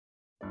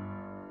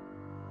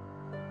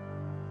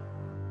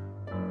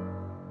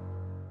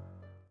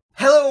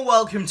Hello and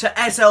welcome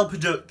to SL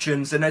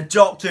Productions and a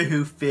Doctor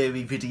Who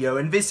theory video.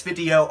 In this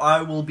video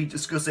I will be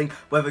discussing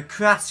whether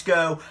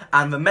Krasko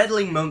and the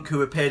Meddling monk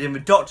who appeared in the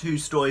Doctor Who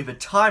story The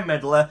Time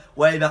Meddler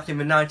way back in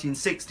the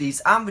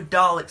 1960s and the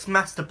Daleks'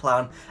 master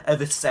plan are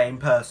the same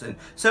person.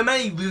 So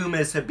many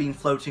rumours have been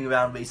floating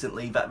around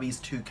recently that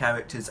these two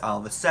characters are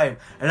the same,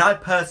 and I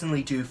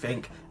personally do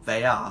think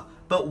they are.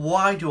 But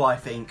why do I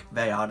think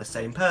they are the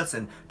same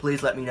person?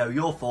 Please let me know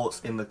your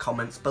thoughts in the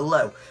comments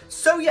below.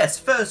 So yes,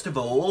 first of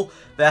all,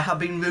 there have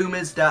been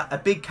rumours that a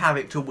big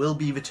character will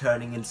be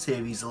returning in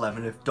Series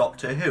 11 of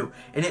Doctor Who,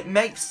 and it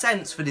makes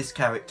sense for this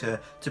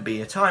character to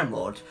be a Time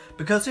Lord,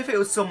 because if it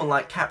was someone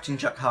like Captain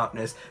Jack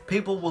Harkness,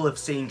 people will have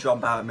seen John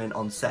Barrowman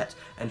on set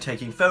and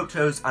taking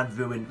photos and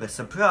ruined the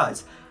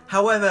surprise.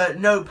 However,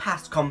 no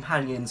past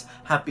companions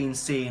have been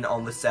seen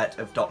on the set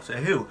of Doctor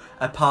Who,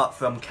 apart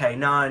from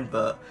K9,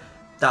 but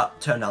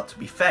that turned out to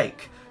be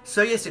fake.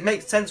 So yes, it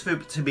makes sense for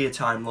it to be a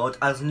Time Lord,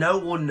 as no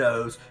one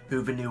knows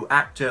who the new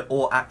actor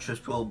or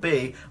actress will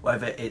be,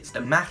 whether it's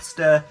the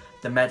Master,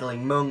 the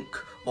Meddling monk,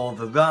 or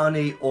the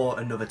Rani, or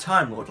another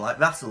Time Lord like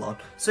Rassilon.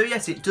 So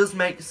yes, it does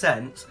make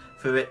sense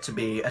for it to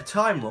be a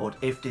Time Lord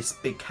if this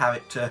big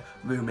character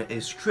rumour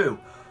is true.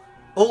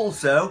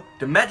 Also,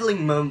 the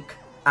Meddling monk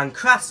and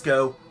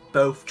Krasko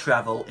both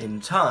travel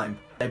in time.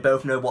 They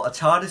both know what a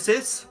TARDIS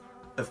is.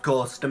 Of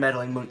course, the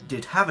Meddling monk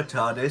did have a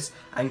TARDIS,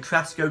 and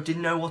Krasko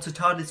didn't know what a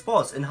TARDIS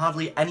was, and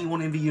hardly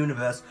anyone in the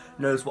universe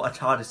knows what a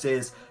TARDIS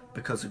is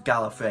because of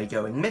Gallifrey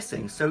going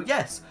missing. So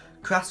yes,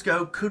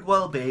 Krasko could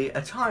well be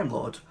a Time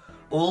Lord.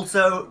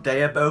 Also,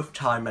 they are both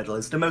Time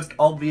Meddlers, the most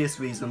obvious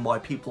reason why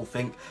people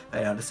think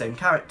they are the same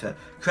character.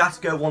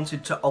 Krasko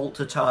wanted to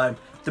alter time,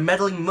 the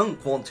Meddling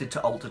monk wanted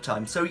to alter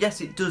time, so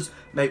yes, it does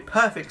make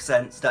perfect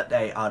sense that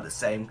they are the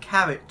same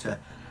character.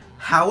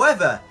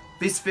 However,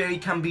 this theory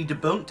can be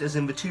debunked, as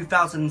in the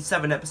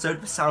 2007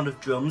 episode The Sound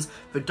of Drums,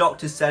 the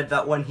Doctor said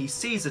that when he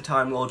sees a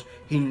Time Lord,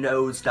 he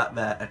knows that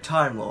they're a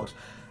Time Lord.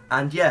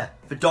 And yeah,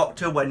 the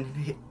Doctor,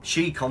 when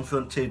she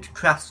confronted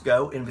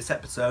Krasko in this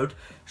episode,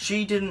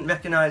 she didn't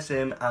recognise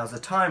him as a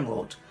Time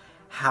Lord.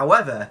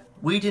 However,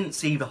 we didn't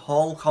see the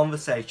whole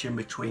conversation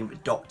between the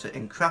Doctor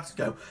and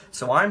Krasko,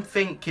 so I'm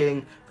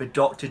thinking the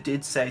Doctor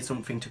did say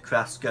something to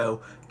Krasko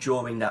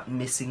during that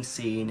missing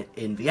scene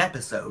in the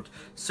episode.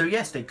 So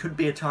yes, they could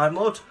be a Time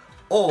Lord.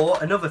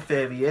 Or, another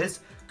theory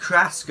is,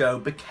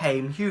 Krasko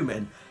became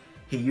human.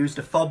 He used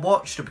a fob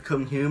watch to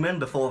become human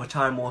before the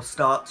Time War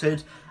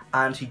started,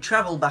 and he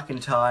travelled back in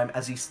time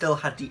as he still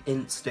had the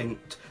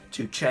instinct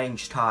to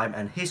change time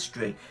and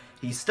history.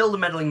 He's still the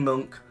Meddling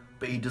monk,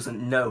 but he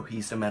doesn't know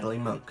he's the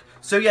Meddling monk.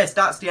 So yes,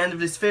 that's the end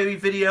of this theory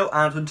video,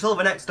 and until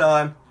the next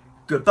time,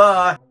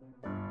 goodbye!